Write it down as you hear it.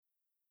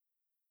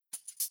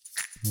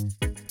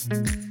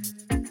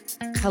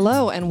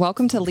Hello, and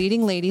welcome to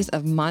Leading Ladies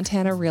of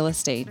Montana Real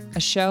Estate, a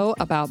show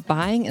about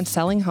buying and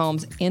selling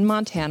homes in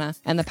Montana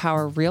and the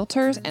power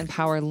realtors and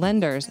power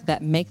lenders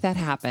that make that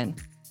happen.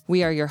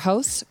 We are your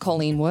hosts,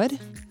 Colleen Wood.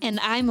 And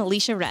I'm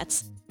Alicia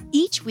Retz.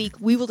 Each week,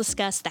 we will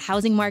discuss the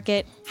housing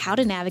market, how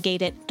to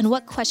navigate it, and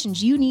what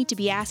questions you need to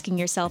be asking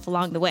yourself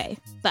along the way.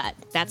 But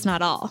that's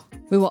not all.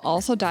 We will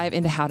also dive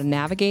into how to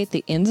navigate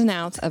the ins and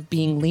outs of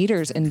being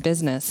leaders in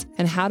business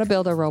and how to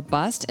build a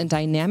robust and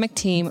dynamic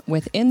team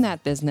within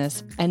that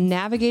business and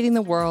navigating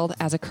the world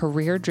as a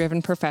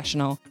career-driven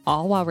professional,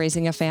 all while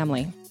raising a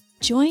family.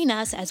 Join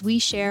us as we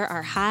share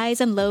our highs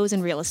and lows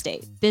in real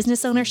estate,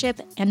 business ownership,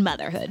 and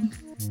motherhood.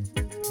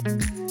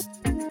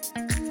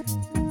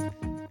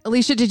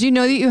 Alicia, did you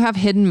know that you have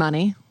hidden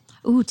money?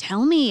 Ooh,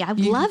 tell me. I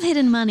love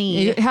hidden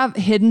money. You have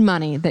hidden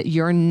money that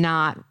you're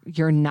not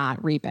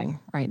reaping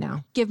right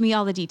now. Give me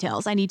all the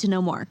details. I need to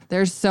know more.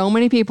 There's so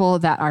many people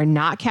that are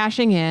not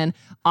cashing in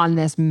on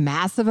this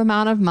massive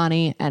amount of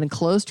money and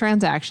closed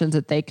transactions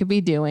that they could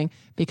be doing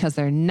because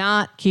they're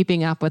not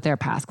keeping up with their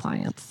past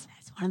clients.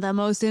 One of the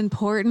most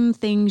important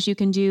things you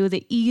can do,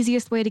 the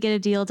easiest way to get a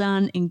deal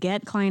done and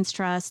get clients'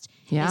 trust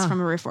is from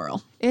a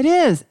referral. It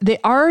is. They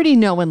already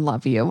know and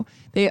love you.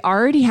 They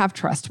already have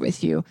trust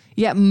with you.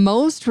 Yet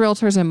most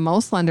realtors and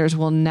most lenders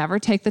will never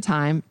take the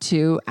time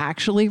to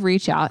actually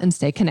reach out and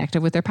stay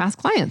connected with their past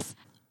clients.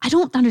 I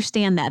don't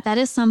understand that. That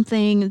is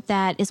something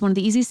that is one of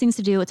the easiest things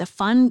to do.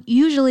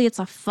 Usually it's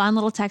a fun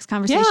little text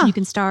conversation you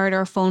can start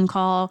or a phone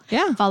call,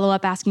 follow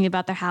up asking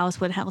about their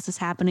house, what else is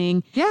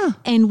happening. Yeah.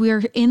 And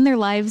we're in their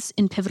lives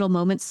in pivotal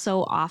moments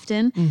so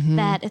often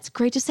that it's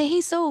great to say,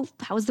 hey, so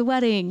how was the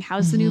wedding?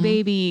 How's the new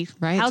baby?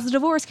 Right. How's the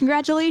divorce?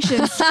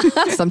 Congratulations.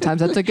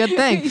 Sometimes that's a good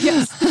thing.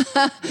 Yes.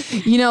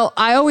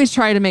 I always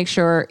try to make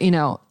sure,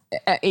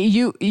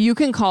 you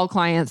can call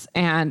clients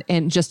and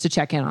just to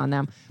check in on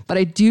them. But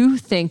I do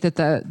think that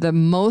the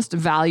most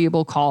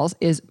valuable calls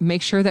is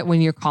make sure that when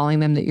you're calling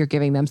them that you're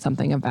giving them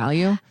something of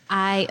value.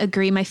 I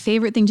agree. My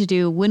favorite thing to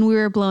do when we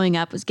were blowing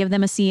up was give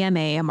them a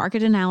CMA, a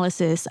market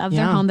analysis of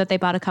their home that they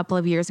bought a couple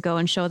of years ago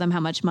and show them how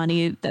much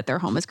money that their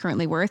home is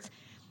currently worth.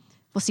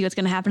 We'll see what's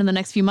going to happen in the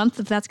next few months,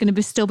 if that's going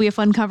to still be a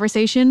fun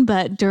conversation.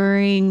 But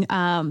during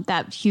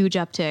that huge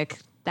uptick,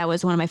 that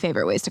was one of my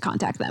favorite ways to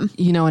contact them.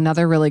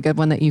 Another really good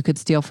one that you could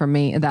steal from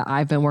me that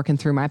I've been working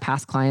through my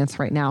past clients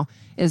right now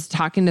is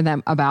talking to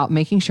them about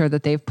making sure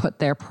that they've put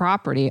their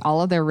property, all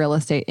of their real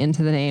estate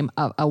into the name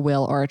of a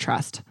will or a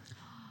trust.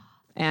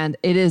 And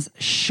it is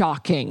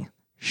shocking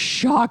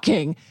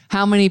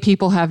how many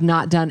people have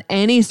not done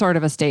any sort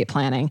of estate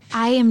planning.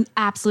 I am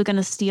absolutely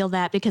going to steal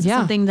that because it's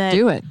something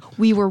that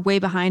we were way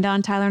behind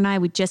on, Tyler and I.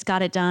 We just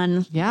got it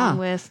done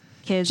with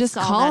kids. Just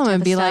call them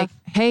and be like,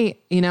 hey,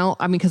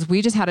 because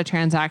we just had a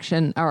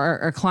transaction or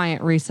a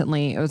client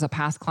recently. It was a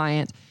past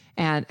client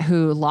and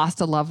who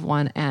lost a loved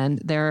one, and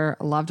their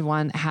loved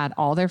one had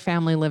all their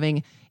family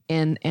living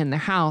in their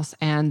house,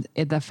 and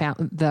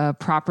the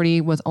property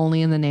was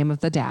only in the name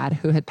of the dad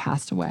who had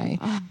passed away.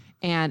 Oh.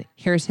 And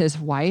here's his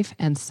wife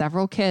and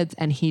several kids,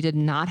 and he did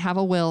not have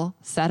a will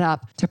set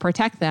up to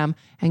protect them.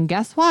 And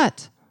guess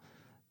what?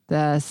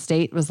 The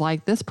state was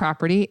like, this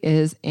property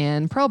is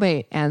in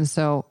probate. And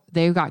so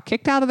they got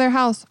kicked out of their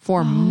house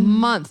for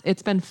months.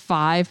 It's been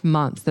 5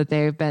 months that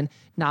they've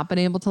not been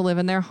able to live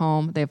in their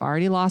home. They've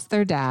already lost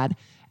their dad,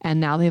 and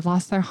now they've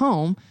lost their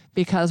home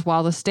because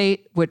while the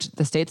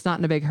state's not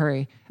in a big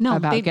hurry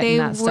about getting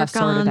that stuff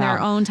sorted out. On their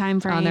own time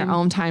frame. On their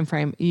own time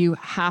frame. You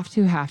have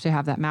to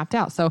have that mapped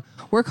out. So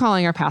we're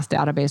calling our past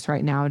database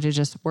right now to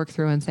just work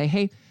through and say,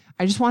 hey,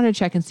 I just wanted to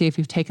check and see if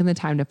you've taken the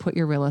time to put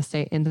your real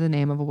estate into the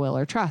name of a will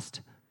or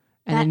trust.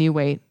 And then you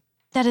wait.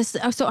 That is,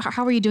 so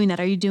how are you doing that?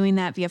 Are you doing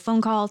that via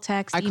phone call,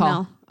 text, email?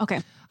 Call.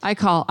 Okay. I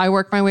call. I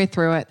work my way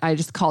through it. I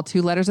just call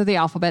 2 letters of the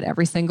alphabet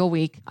every single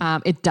week.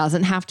 It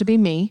doesn't have to be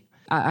me.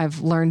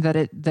 I've learned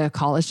that the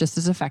call is just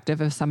as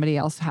effective if somebody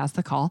else has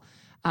the call.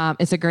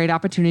 It's a great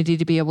opportunity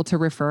to be able to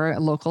refer a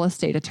local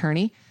estate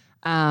attorney.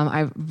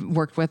 I've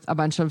worked with a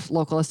bunch of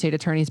local estate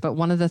attorneys, but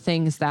one of the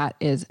things that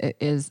is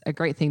a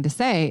great thing to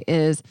say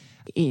is,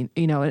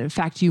 in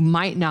fact, you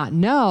might not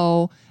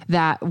know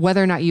that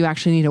whether or not you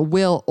actually need a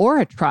will or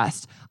a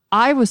trust.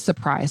 I was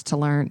surprised to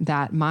learn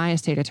that my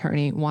estate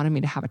attorney wanted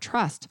me to have a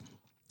trust.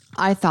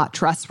 I thought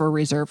trusts were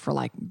reserved for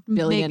like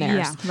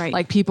billionaires,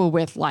 like people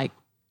with like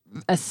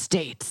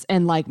estates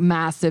and like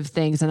massive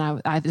things.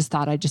 And I just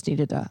thought I just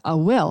needed a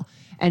will.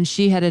 And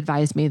she had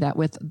advised me that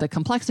with the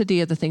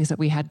complexity of the things that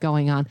we had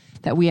going on,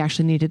 that we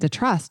actually needed to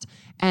trust.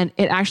 And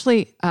it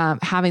actually,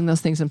 having those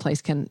things in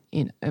place can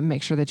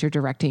make sure that you're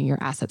directing your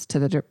assets to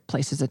the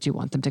places that you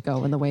want them to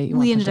go in the way you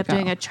want them to go. We ended up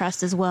doing a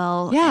trust as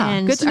well. Yeah,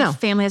 and good to know. Our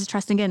family has a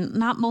trust, again,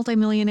 not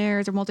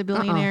multimillionaires or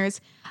multi-billionaires,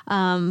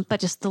 but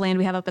just the land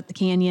we have up at the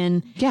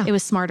canyon. Yeah. It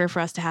was smarter for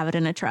us to have it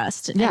in a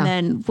trust. Yeah. And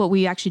then what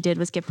we actually did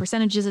was give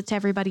percentages to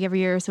everybody every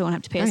year so we won't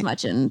have to pay as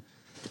much. And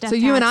so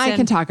you and I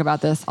can talk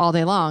about this all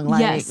day long.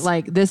 Yes.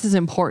 Like this is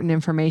important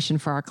information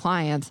for our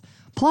clients.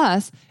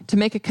 Plus, to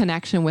make a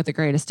connection with a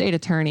great estate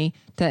attorney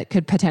that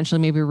could potentially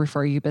maybe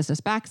refer you business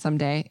back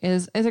someday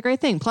is a great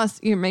thing. Plus,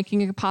 you're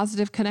making a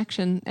positive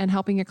connection and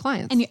helping your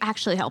clients. And you're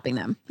actually helping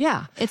them.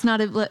 Yeah. It's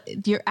not,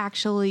 you're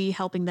actually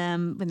helping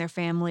them and their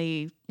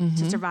family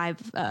to survive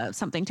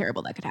something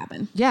terrible that could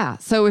happen. Yeah.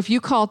 So if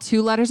you call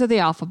 2 letters of the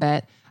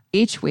alphabet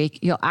each week,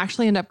 you'll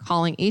actually end up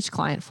calling each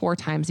client 4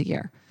 times a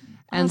year.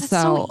 And that's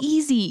so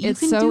easy.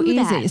 It's so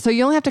easy. That. So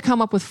you only have to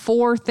come up with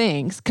 4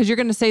 things because you're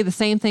going to say the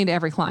same thing to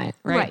every client,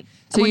 right? Right.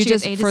 So Once you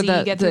just, get for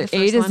the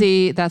A to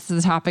Z, that's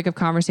the topic of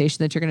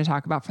conversation that you're going to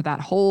talk about for that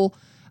whole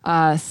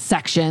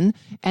section.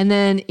 And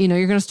then, you're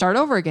going to start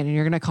over again and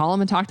you're going to call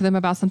them and talk to them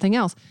about something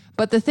else.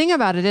 But the thing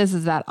about it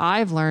is that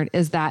I've learned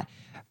is that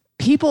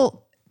people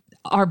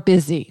are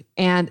busy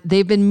and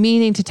they've been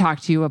meaning to talk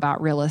to you about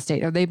real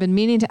estate, or they've been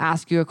meaning to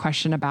ask you a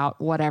question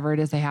about whatever it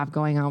is they have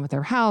going on with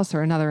their house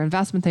or another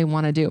investment they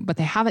want to do, but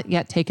they haven't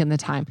yet taken the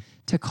time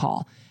to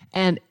call.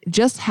 And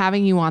just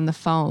having you on the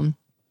phone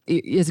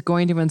is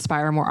going to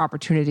inspire more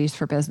opportunities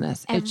for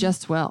business. It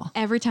just will.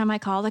 Every time I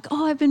call, like,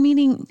 I've been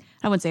meaning,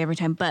 I wouldn't say every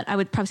time, but I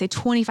would probably say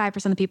 25%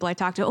 of the people I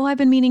talk to, I've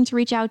been meaning to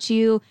reach out to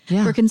you.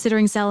 Yeah. We're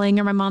considering selling,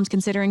 or my mom's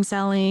considering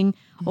selling,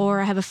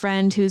 or I have a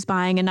friend who's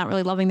buying and not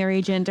really loving their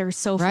agent, or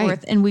so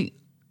forth. And we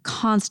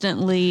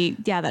constantly,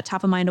 that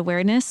top of mind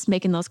awareness,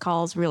 making those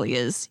calls really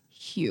is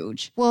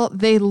huge. Well,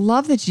 they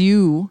love that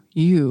you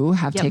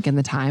have taken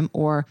the time,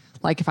 or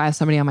like if I have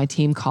somebody on my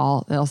team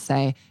call, they'll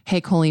say, hey,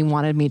 Colleen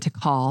wanted me to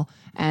call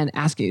and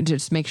ask you to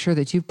just make sure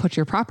that you've put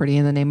your property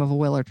in the name of a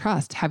will or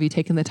trust. Have you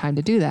taken the time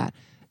to do that?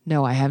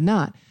 No, I have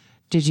not.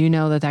 Did you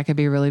know that could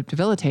be really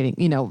debilitating?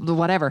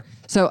 Whatever.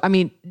 So,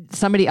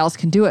 somebody else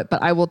can do it,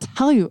 but I will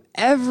tell you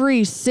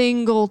every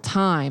single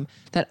time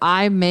that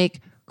I make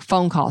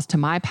phone calls to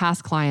my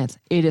past clients,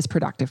 it is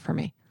productive for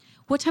me.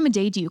 What time of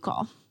day do you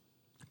call?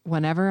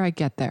 Whenever I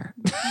get there.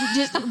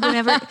 Just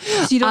whenever.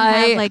 So you don't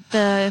have like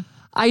the...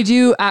 I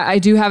do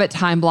have it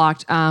time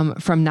blocked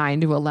from 9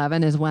 to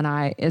 11 is when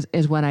I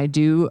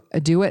do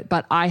it.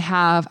 But I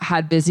have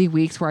had busy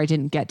weeks where I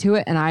didn't get to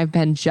it, and I've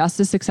been just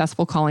as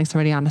successful calling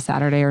somebody on a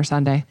Saturday or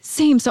Sunday.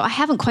 Same. So I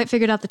haven't quite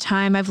figured out the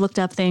time. I've looked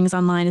up things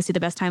online to see the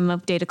best time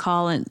of day to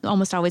call, and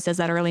almost always says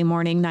that early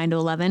morning, 9 to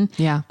 11.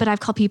 Yeah. But I've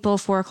called people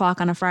 4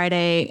 o'clock on a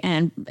Friday,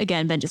 and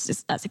again, been just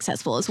as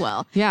successful as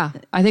well. Yeah.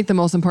 I think the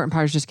most important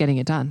part is just getting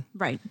it done.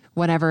 Right.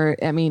 Whenever,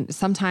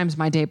 sometimes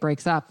my day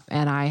breaks up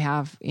and I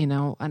have,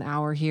 an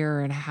hour here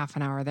and a half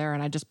an hour there,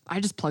 and I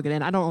just plug it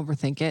in. I don't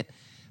overthink it,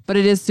 but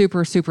it is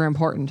super, super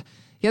important.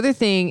 The other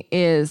thing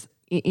is,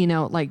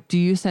 do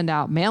you send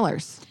out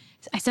mailers?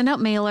 I send out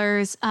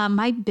mailers.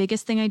 My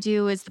biggest thing I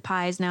do is the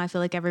pies. Now I feel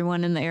like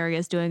everyone in the area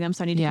is doing them,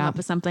 so I need to come up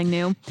with something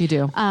new. You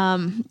do.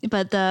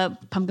 But the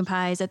pumpkin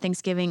pies at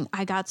Thanksgiving,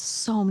 I got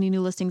so many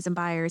new listings and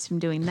buyers from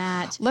doing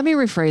that. Let me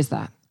rephrase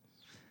that.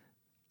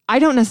 I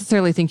don't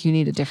necessarily think you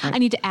need a different. I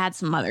need to add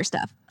some other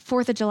stuff.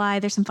 4th of July,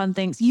 there's some fun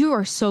things. You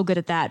are so good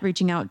at that,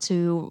 reaching out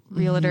to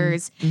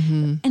realtors.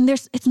 And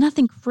it's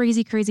nothing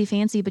crazy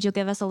fancy, but you'll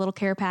give us a little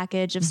care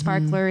package of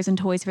sparklers and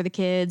toys for the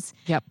kids.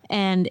 Yep.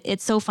 And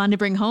it's so fun to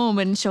bring home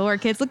and show our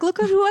kids, look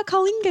what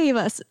Colleen gave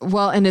us.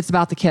 Well, and it's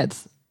about the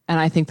kids. And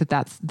I think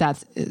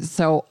that's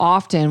so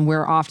often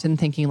we're often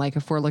thinking, like,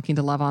 if we're looking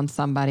to love on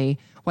somebody,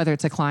 whether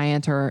it's a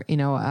client or,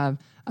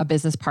 a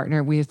business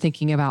partner, we're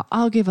thinking about,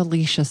 I'll give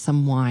Alicia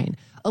some wine.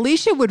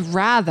 Alicia would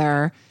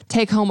rather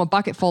take home a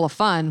bucket full of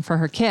fun for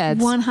her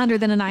kids 100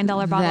 than a $9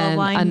 bottle of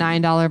wine. A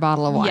 $9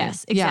 bottle of wine.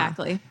 Yes,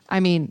 exactly. Yeah.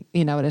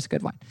 It is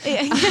good wine.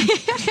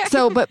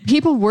 So, but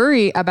people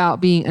worry about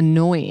being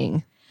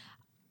annoying.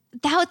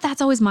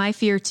 That's always my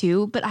fear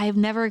too, but I have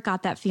never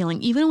got that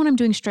feeling. Even when I'm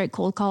doing straight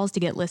cold calls to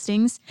get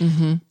listings,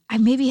 I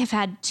maybe have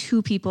had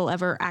 2 people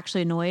ever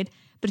actually annoyed.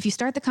 But if you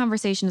start the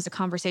conversation as a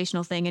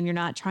conversational thing and you're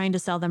not trying to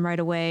sell them right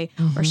away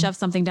or shove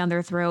something down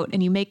their throat,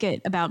 and you make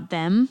it about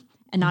them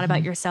and not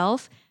about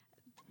yourself,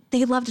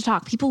 they love to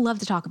talk. People love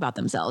to talk about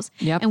themselves.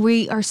 Yep. And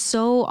we are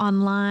so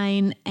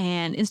online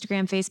and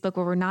Instagram, Facebook,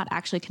 where we're not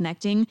actually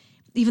connecting.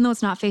 Even though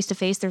it's not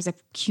face-to-face, there's a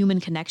human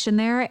connection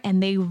there,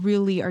 and they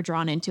really are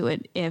drawn into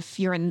it if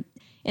you're in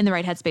the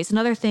right headspace.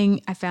 Another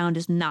thing I found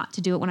is not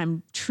to do it when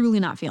I'm truly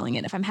not feeling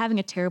it. If I'm having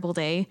a terrible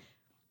day,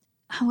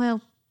 I'm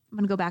going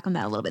to go back on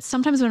that a little bit.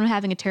 Sometimes when I'm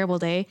having a terrible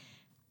day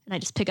and I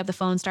just pick up the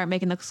phone, start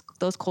making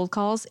those cold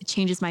calls, it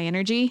changes my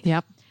energy.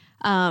 Yep.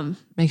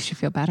 Makes you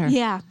feel better.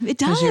 Yeah, it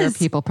does. Because you're a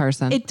people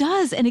person. It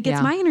does. And it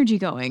gets my energy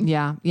going.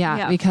 Yeah.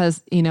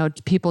 Because,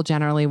 people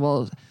generally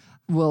will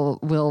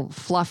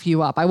fluff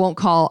you up. I won't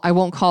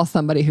call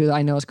somebody who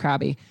I know is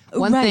crabby.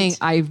 One thing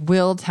I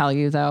will tell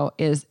you though,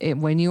 is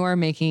when you are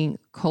making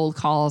cold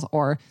calls,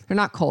 or they're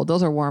not cold,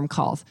 those are warm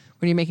calls.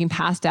 When you're making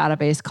past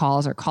database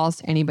calls or calls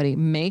to anybody,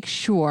 make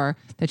sure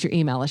that your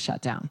email is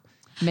shut down.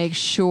 Make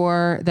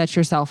sure that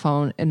your cell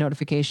phone and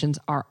notifications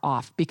are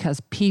off, because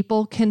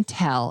people can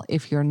tell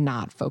if you're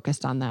not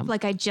focused on them.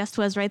 Like I just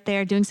was right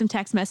there doing some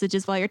text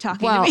messages while you're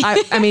talking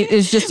to me.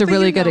 It's just a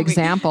really good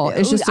example.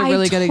 It's just a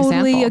really good example.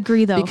 I totally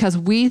agree though. Because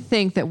we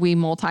think that we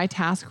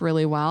multitask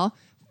really well,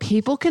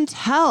 people can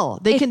tell.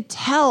 They can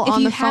tell on the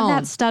phone. If you have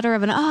that stutter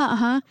of an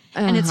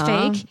and it's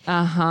fake,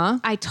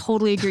 I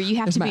totally agree. You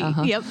have to be,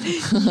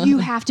 you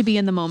have to be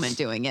in the moment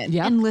doing it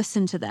and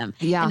listen to them.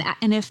 Yeah.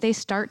 And if they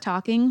start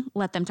talking,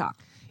 let them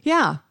talk.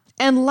 Yeah.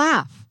 And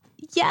laugh.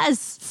 Yes.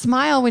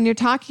 Smile when you're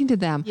talking to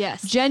them.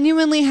 Yes.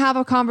 Genuinely have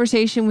a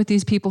conversation with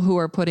these people who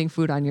are putting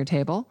food on your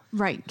table.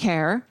 Right.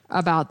 Care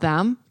about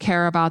them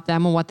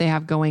and what they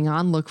have going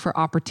on. Look for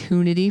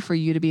opportunity for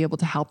you to be able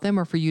to help them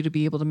or for you to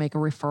be able to make a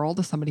referral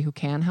to somebody who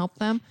can help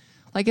them.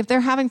 Like if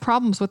they're having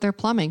problems with their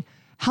plumbing,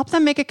 help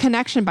them make a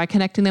connection by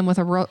connecting them with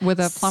a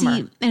plumber.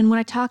 See, and when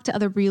I talk to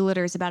other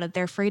realtors about it,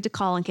 they're afraid to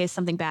call in case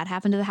something bad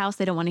happened to the house.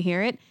 They don't want to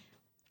hear it.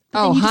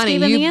 But honey,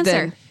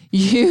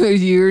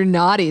 you're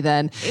naughty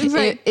then.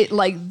 Right.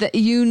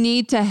 You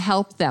need to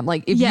help them.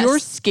 Like if you're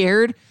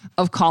scared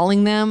of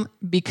calling them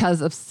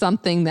because of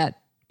something that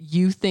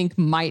you think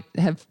might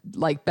have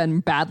like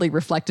been badly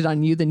reflected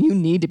on you, then you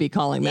need to be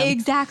calling them.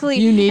 Exactly.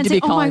 You need to be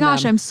calling them. Oh my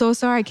gosh, I'm so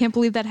sorry. I can't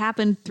believe that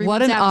happened 3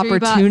 What months an after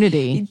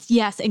opportunity.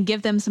 Yes. And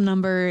give them some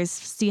numbers,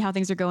 see how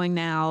things are going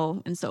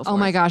now and so forth. Oh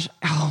my gosh.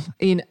 Oh,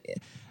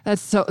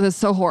 that's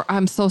so horrible.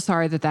 I'm so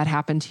sorry that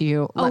happened to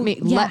you.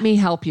 Let me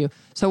help you.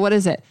 So what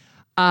is it?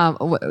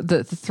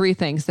 The 3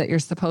 things that you're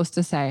supposed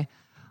to say.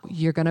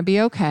 You're going to be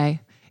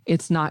okay.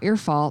 It's not your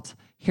fault.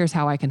 Here's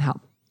how I can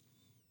help.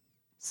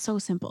 So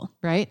simple,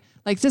 right?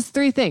 Like just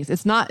 3 things.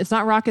 It's not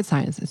rocket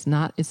science.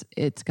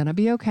 It's going to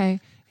be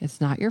okay.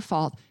 It's not your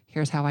fault.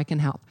 Here's how I can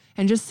help.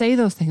 And just say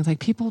those things. Like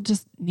people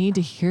just need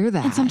to hear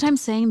that. And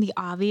sometimes saying the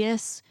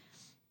obvious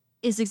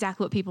is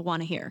exactly what people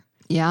want to hear.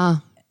 Yeah.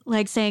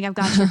 Like saying, I've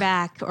got your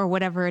back or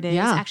whatever it is,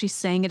 actually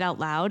saying it out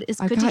loud is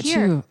good to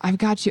hear. I've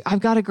got you. I've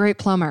got a great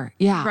plumber.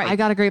 Yeah, right. I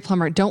got a great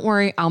plumber. Don't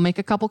worry. I'll make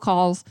a couple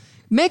calls.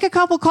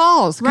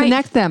 Right.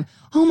 Connect them.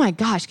 Oh my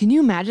gosh. Can you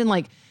imagine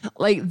like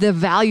the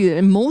value?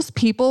 And most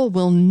people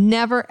will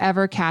never,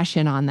 ever cash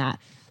in on that.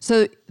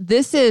 So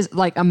this is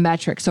like a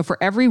metric. So for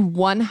every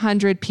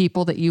 100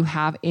 people that you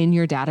have in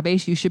your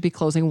database, you should be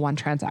closing 1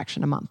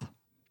 transaction a month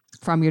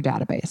from your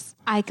database.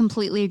 I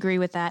completely agree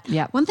with that.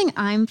 Yep. One thing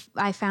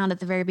I found at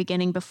the very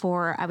beginning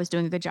before I was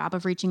doing a good job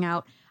of reaching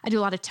out, I do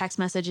a lot of text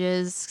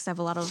messages because I have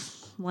a lot of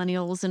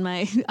millennials in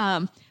my,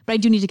 but I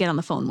do need to get on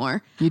the phone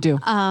more. You do.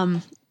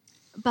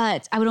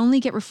 But I would only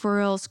get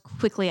referrals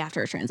quickly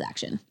after a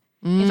transaction.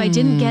 If I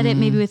didn't get it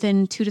maybe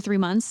within 2 to 3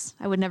 months,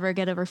 I would never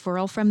get a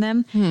referral from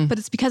them. But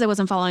it's because I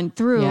wasn't following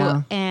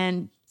through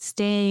and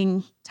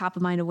staying top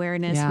of mind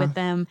awareness with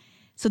them.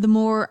 So the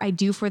more I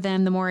do for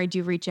them, the more I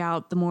do reach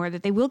out, the more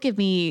that they will give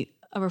me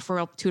a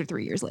referral 2 to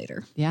 3 years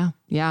later. Yeah.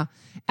 Yeah.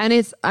 And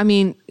past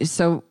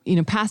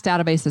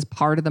database is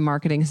part of the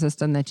marketing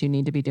system that you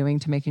need to be doing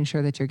to making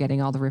sure that you're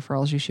getting all the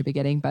referrals you should be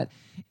getting. But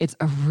it's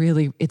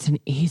an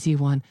easy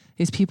one.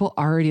 These people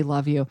already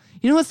love you.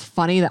 You know, what's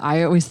funny that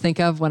I always think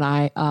of when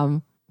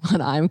I'm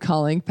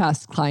calling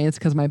past clients,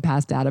 because my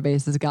past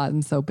database has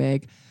gotten so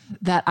big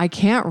that I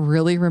can't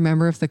really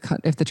remember if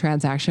the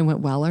transaction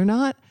went well or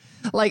not.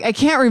 Like I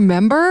can't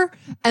remember.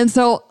 And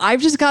so I've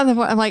just gotten the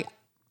point. I'm like,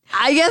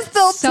 I guess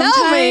they'll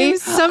tell me.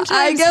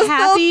 Sometimes they'll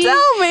tell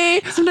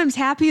me. Sometimes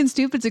happy and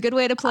stupid's a good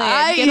way to play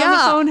it. Get on the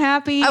phone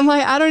happy. I'm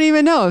like, I don't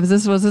even know if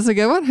was this a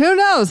good one? Who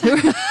knows?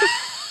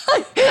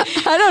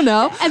 I don't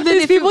know. And then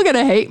these people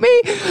gonna hate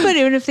me. But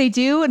even if they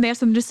do and they have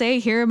something to say,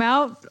 hear them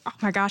out. Oh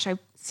my gosh, I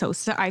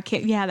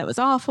can't. Yeah, that was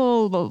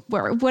awful.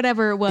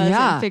 Whatever it was.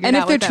 Yeah. And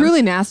if they're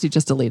truly nasty,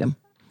 just delete them.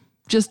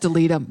 Just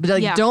delete them.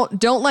 Like,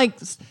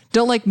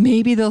 don't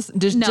maybe they'll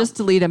just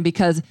delete them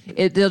because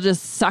they'll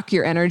just suck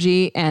your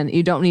energy and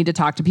you don't need to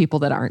talk to people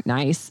that aren't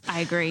nice. I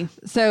agree.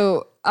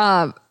 So,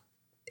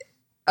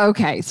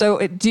 okay.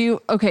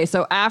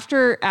 So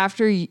after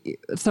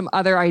some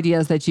other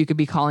ideas that you could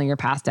be calling your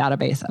past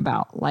database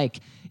about, like,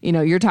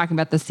 you're talking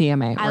about the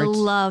CMA. I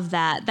love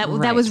that. That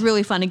was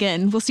really fun.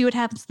 Again, we'll see what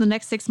happens in the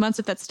next 6 months,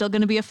 if that's still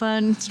going to be a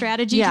fun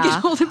strategy to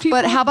get hold of people.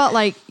 But how about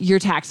like your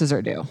taxes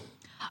are due?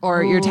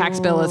 Or your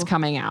tax bill is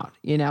coming out,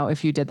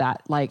 if you did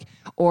that,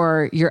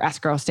 or your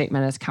escrow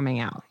statement is coming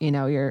out,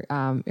 your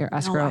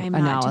escrow analysis.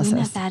 Not doing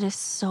that. That is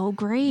so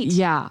great.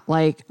 Yeah.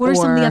 What are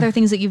some of the other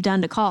things that you've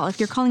done to call? If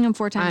you're calling them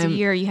 4 times a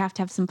year, you have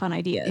to have some fun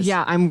ideas.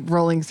 Yeah. I'm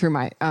rolling through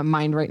my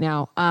mind right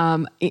now.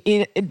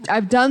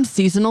 I've done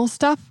seasonal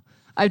stuff.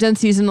 Like,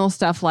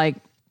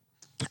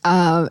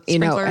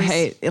 sprinklers.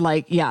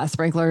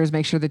 Sprinklers,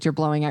 make sure that you're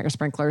blowing out your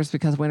sprinklers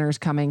because winter's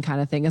coming kind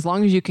of thing. As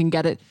long as you can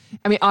get it.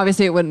 I mean,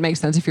 obviously it wouldn't make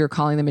sense if you were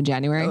calling them in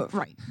January.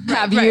 Right.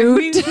 Have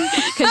you?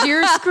 Because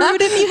you're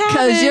screwed if you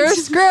haven't. Because you're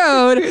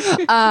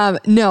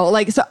screwed. No,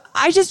 so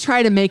I just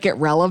try to make it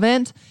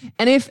relevant.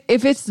 And if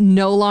it's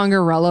no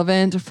longer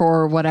relevant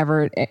for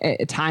whatever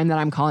time that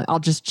I'm calling, I'll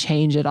just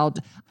change it.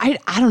 I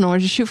don't know. I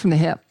just shoot from the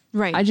hip.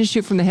 Right. I just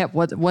shoot from the hip.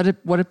 What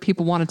do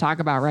people want to talk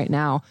about right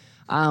now?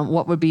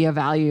 What would be a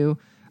value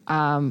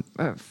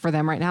for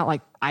them right now?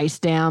 Like ice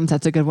dams.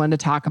 That's a good one to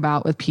talk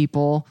about with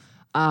people.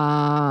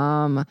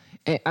 I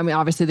mean,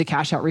 obviously the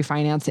cash out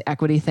refinance, the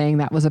equity thing,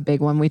 that was a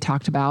big one we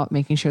talked about,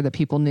 making sure that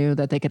people knew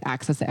that they could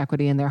access the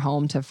equity in their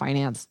home to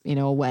finance,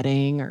 a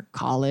wedding or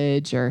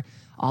college or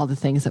all the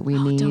things that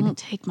we need. Don't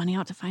take money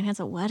out to finance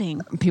a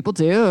wedding. People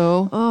do.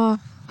 Oh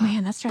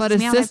man, that stresses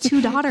me out. I have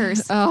 2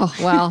 daughters. Oh,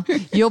 well,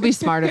 you'll be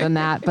smarter than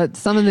that. But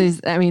some of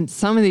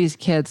these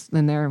kids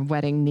and their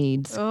wedding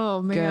needs.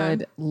 Oh man.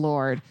 Good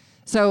Lord.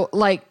 So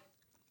like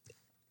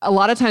a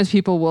lot of times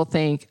people will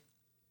think,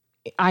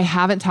 I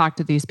haven't talked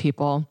to these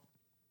people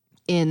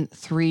in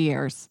 3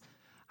 years.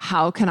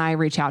 How can I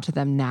reach out to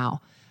them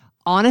now?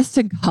 Honest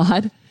to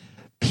God,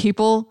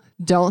 people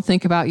don't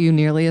think about you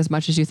nearly as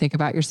much as you think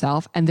about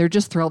yourself. And they're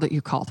just thrilled that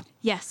you called.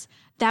 Yes.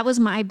 That was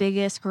my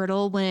biggest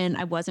hurdle when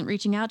I wasn't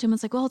reaching out to them.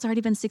 It's like, well, it's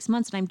already been 6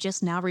 months and I'm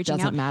just now reaching out.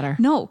 Doesn't matter.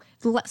 No,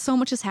 so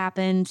much has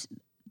happened.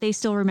 They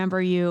still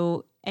remember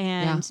you.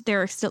 And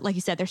they're still, like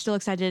you said, they're still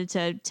excited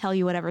to tell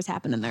you whatever's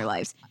happened in their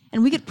lives.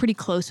 And we get pretty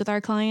close with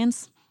our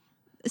clients.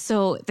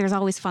 So there's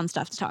always fun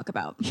stuff to talk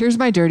about. Here's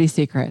my dirty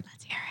secret.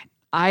 Let's hear it.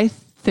 I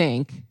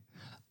think,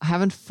 I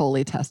haven't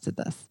fully tested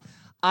this.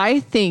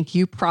 I think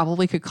you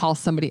probably could call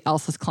somebody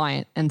else's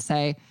client and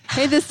say,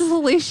 hey, this is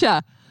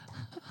Alicia.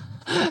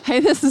 Hey,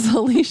 this is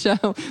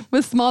Alicia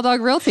with Small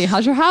Dog Realty.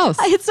 How's your house?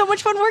 I had so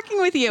much fun working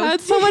with you. I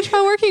had so much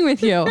fun working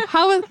with you.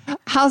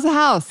 How's the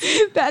house?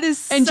 That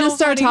is and so just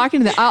start funny. talking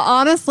to them. I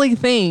honestly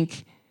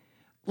think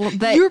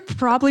that you're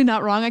probably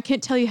not wrong. I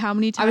can't tell you how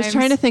many times. I was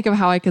trying to think of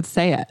how I could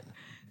say it.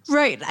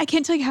 Right. I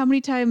can't tell you how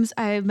many times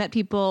I've met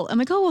people. I'm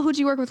like, oh, well, who'd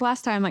you work with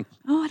last time? I'm like,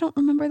 oh, I don't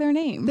remember their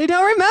name. They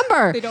don't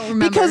remember. They don't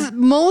remember. Because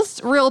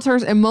most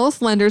realtors and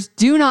most lenders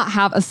do not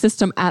have a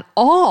system at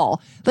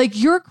all.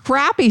 Like your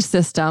crappy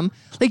system,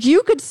 like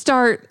you could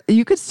start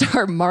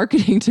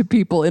marketing to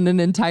people in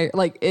an entire,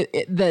 like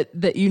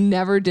that you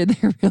never did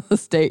their real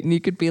estate. And you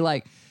could be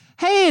like,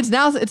 hey,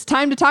 it's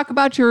time to talk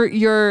about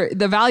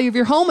the value of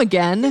your home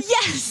again.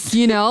 Yes.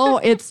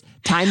 It's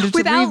time to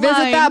revisit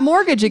that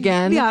mortgage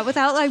again. Yeah,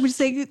 without like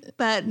saying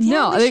that.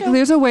 No,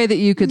 there's a way that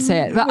you could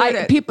say it.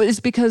 But it's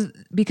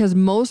because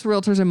most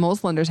realtors and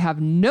most lenders have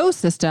no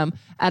system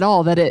at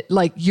all.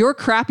 That your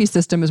crappy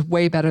system is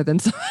way better than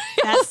somebody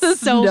else's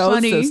so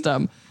funny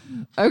system.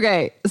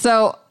 Okay,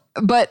 so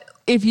but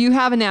if you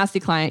have a nasty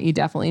client, you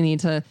definitely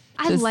need to.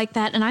 I like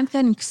that, and I'm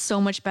getting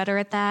so much better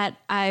at that.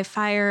 I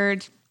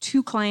fired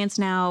 2 clients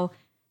now,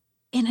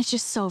 and it's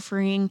just so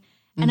freeing.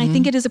 And I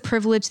think it is a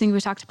privilege. I think we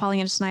talked to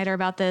Pollyanna Schneider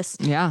about this.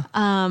 Yeah.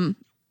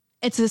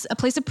 It's a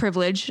place of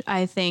privilege,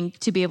 I think,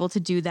 to be able to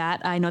do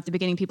that. I know at the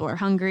beginning people are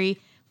hungry,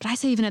 but I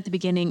say even at the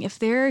beginning, if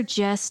they're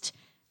just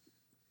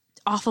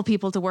awful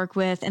people to work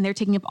with and they're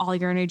taking up all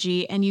your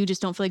energy and you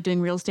just don't feel like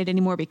doing real estate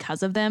anymore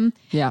because of them,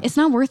 it's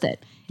not worth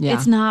it. Yeah.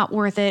 It's not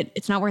worth it.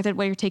 It's not worth it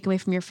what you're taking away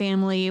from your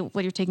family,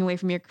 what you're taking away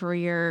from your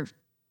career.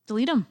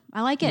 Delete them.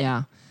 I like it.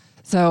 Yeah.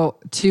 So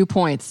 2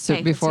 points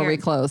before we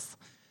close.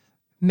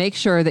 Make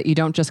sure that you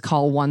don't just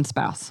call one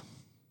spouse.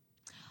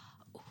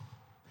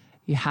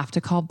 You have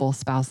to call both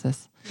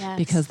spouses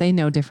because they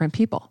know different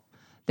people.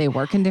 They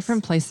work in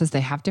different places. They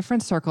have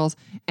different circles.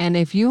 And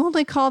if you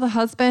only call the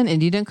husband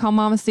and you didn't call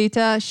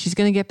Mamacita, she's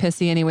going to get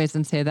pissy anyways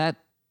and say that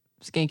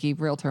skanky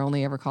realtor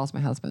only ever calls my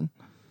husband.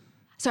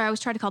 Sorry, I was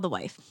trying to call the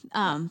wife.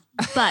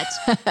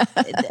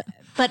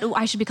 But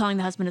I should be calling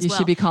the husband as well. You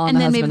should be calling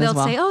the husband as well. And then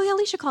maybe they'll say, oh, yeah,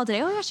 Alicia called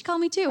today. Oh, yeah, she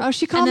called me too. Oh,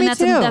 she called me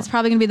too. That's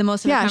probably going to be the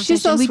most of the conversation.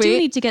 She's so sweet. We do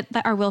need to get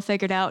our will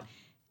figured out.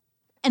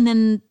 And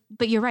then,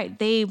 but you're right.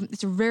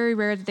 It's very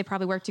rare that they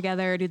probably work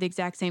together, do the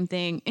exact same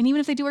thing. And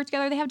even if they do work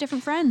together, they have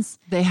different friends.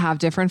 They have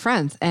different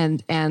friends.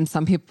 And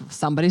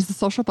somebody's the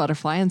social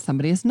butterfly and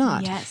somebody is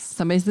not. Yes.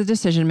 Somebody's the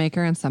decision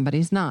maker and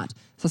somebody's not.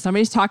 So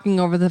somebody's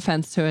talking over the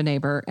fence to a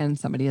neighbor and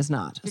somebody is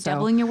not. You're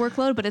doubling your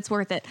workload, but it's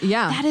worth it.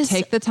 Yeah.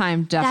 Take the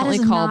time.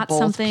 Definitely call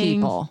both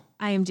people.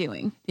 I am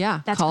doing.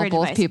 Yeah. That's call great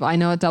both advice. people. I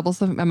know it doubles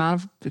the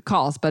amount of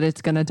calls, but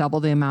it's going to double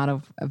the amount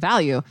of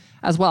value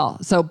as well.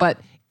 So, but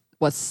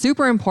what's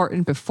super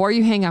important before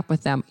you hang up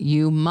with them,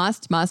 you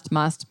must ask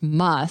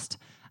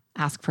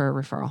for a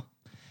referral.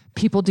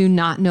 People do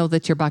not know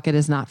that your bucket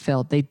is not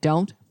filled. They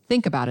don't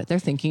think about it. They're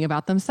thinking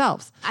about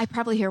themselves. I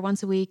probably hear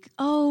once a week,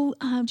 oh,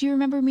 do you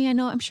remember me?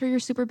 I'm sure you're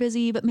super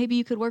busy, but maybe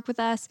you could work with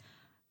us.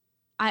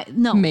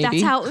 Maybe.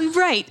 That's how,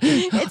 right.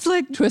 It's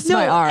like, twist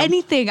my arm.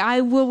 Anything.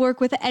 I will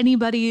work with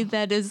anybody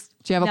that is.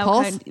 Do you have a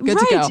pulse? Good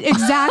right, to go.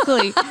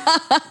 Exactly.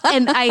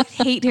 And I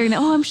hate hearing that.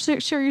 Oh, I'm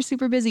sure you're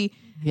super busy.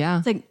 Yeah.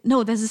 It's like,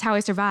 no, this is how I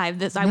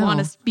survive. I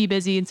want to be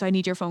busy. And so I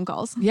need your phone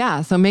calls.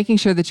 Yeah. So making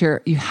sure that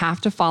you have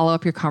to follow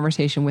up your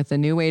conversation with a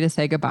new way to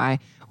say goodbye,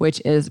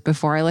 which is,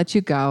 before I let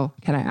you go,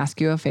 can I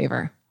ask you a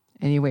favor?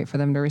 And you wait for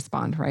them to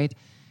respond, right?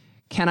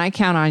 Can I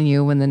count on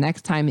you when the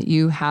next time that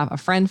you have a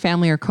friend,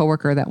 family, or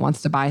coworker that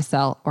wants to buy,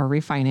 sell, or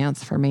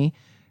refinance for me,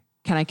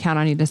 can I count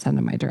on you to send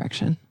them my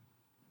direction?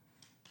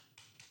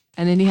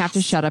 And then you have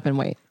to shut up and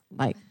wait.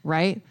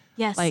 Right?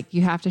 Yes.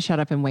 You have to shut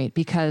up and wait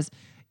because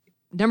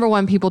number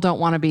one, people don't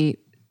want to be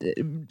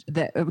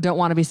that don't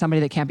want to be somebody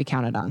that can't be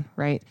counted on,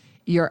 right?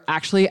 You're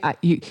actually,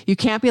 you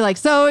can't be like,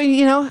 so,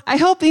 I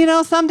hope,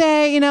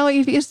 someday,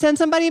 if you send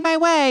somebody my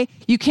way,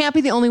 you can't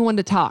be the only one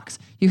that talks.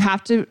 You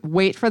have to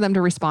wait for them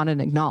to respond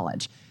and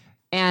acknowledge.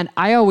 And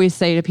I always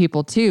say to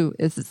people too,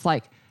 it's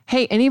like,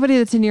 hey, anybody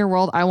that's in your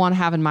world, I want to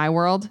have in my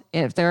world.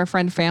 If they're a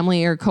friend,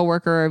 family, or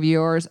coworker of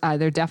yours,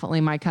 they're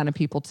definitely my kind of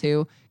people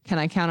too. Can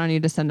I count on you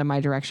to send them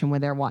my direction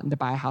when they're wanting to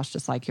buy a house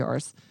just like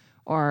yours?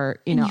 Or,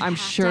 I'm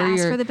sure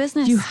you're for the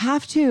business. You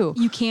have to.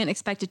 You can't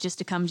expect it just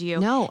to come to you.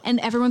 No. And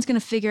everyone's going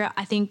to figure out,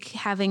 I think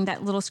having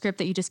that little script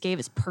that you just gave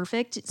is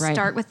perfect. Right.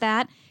 Start with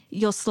that.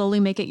 You'll slowly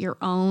make it your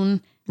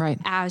own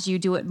as you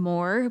do it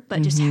more.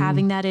 But just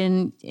having that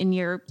in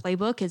your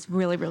playbook is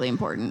really, really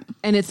important.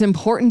 And it's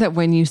important that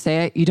when you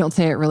say it, you don't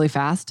say it really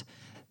fast.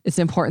 It's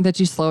important that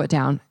you slow it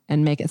down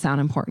and make it sound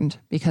important,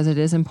 because it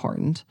is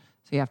important.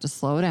 So you have to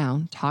slow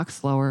down, talk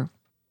slower,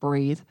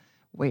 breathe,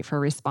 wait for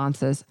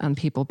responses on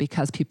people,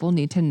 because people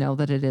need to know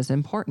that it is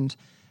important.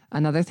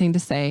 Another thing to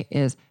say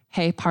is,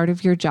 hey, part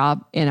of your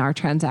job in our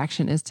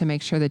transaction is to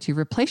make sure that you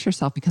replace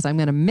yourself, because I'm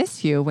going to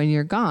miss you when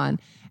you're gone.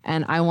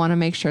 And I want to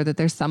make sure that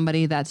there's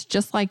somebody that's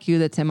just like you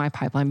that's in my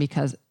pipeline,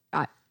 because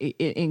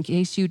in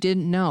case you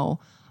didn't know,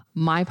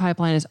 my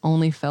pipeline is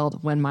only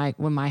filled when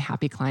my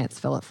happy clients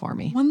fill it for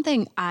me. One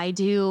thing I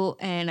do,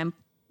 and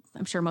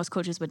I'm sure most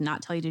coaches would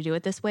not tell you to do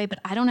it this way, but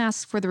I don't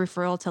ask for the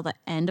referral till the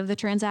end of the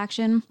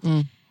transaction.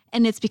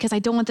 And it's because I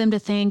don't want them to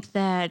think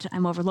that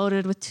I'm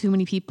overloaded with too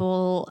many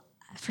people.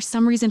 For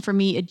some reason, for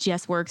me, it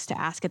just works to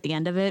ask at the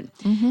end of it.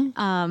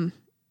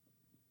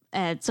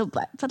 And so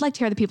I'd like to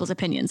hear the people's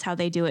opinions, how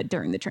they do it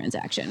during the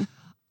transaction.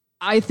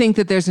 I think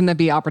that there's going to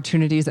be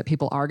opportunities that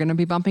people are going to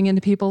be bumping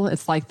into people.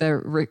 It's like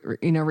the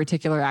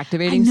reticular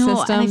activating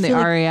system, the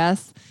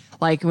RAS.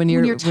 Like when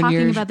you're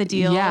talking about the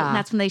deal,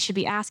 that's when they should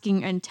be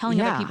asking and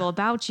telling other people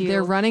about you.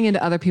 They're running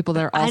into other people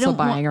that are also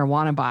buying or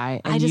want to buy,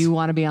 and you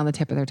want to be on the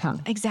tip of their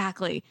tongue.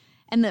 Exactly.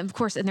 And then, of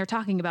course, they're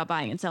talking about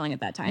buying and selling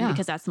at that time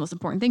because that's the most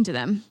important thing to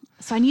them.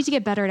 So I need to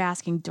get better at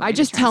asking during I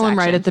just tell them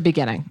right at the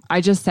beginning. I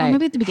just say,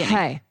 maybe at the beginning.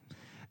 Hey,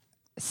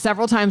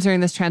 several times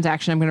during this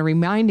transaction, I'm going to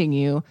reminding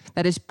you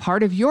that it's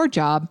part of your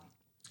job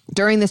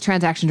during this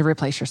transaction to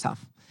replace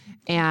yourself.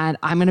 And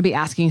I'm going to be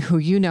asking who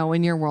you know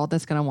in your world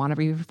that's going to want to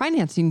be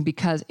refinancing,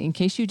 because in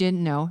case you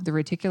didn't know, the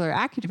reticular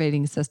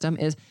activating system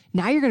is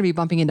now you're going to be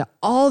bumping into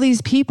all these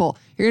people.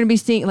 You're going to be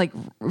seeing, like,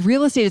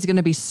 real estate is going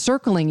to be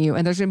circling you,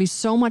 and there's going to be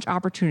so much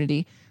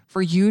opportunity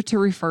for you to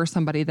refer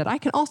somebody that I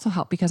can also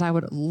help, because I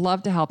would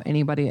love to help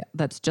anybody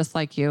that's just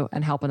like you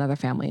and help another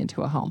family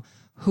into a home.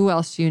 Who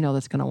else do you know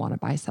that's going to want to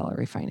buy, sell, or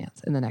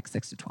refinance in the next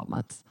 6 to 12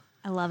 months?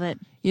 I love it.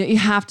 You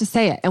have to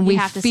say it. And we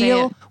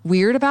feel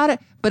weird about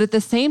it. But at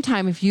the same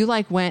time, if you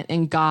went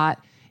and got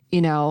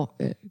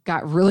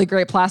really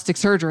great plastic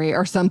surgery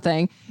or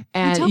something,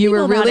 and you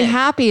were really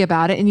happy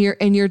about it,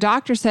 and your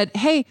doctor said,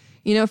 hey,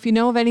 if you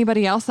know of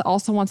anybody else that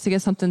also wants to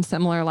get something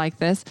similar like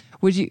this,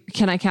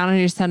 can I count on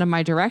you to send them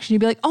my direction? You'd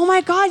be like, oh my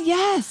God,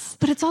 yes.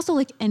 But it's also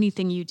like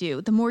anything you do.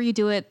 The more you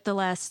do it, the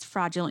less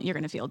fraudulent you're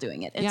going to feel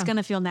doing it. It's going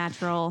to feel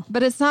natural.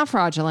 But it's not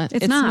fraudulent.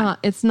 It's not.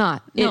 It's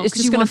not. No, it's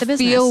just going to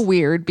feel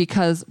weird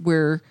because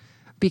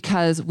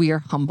we are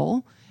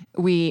humble.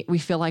 We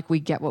feel like we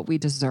get what we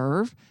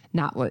deserve,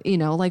 not what,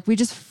 we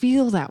just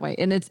feel that way.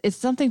 And it's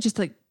something just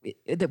like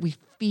that we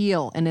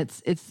feel, and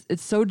it's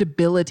so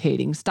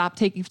debilitating. Stop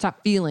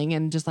feeling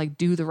and just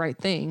do the right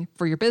thing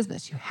for your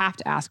business. You have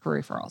to ask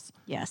for referrals.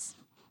 Yes.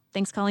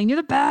 Thanks, Colleen. You're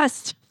the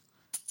best.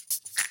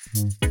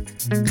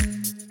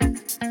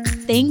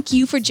 Thank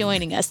you for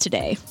joining us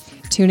today.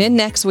 Tune in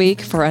next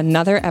week for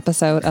another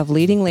episode of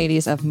Leading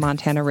Ladies of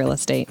Montana Real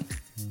Estate.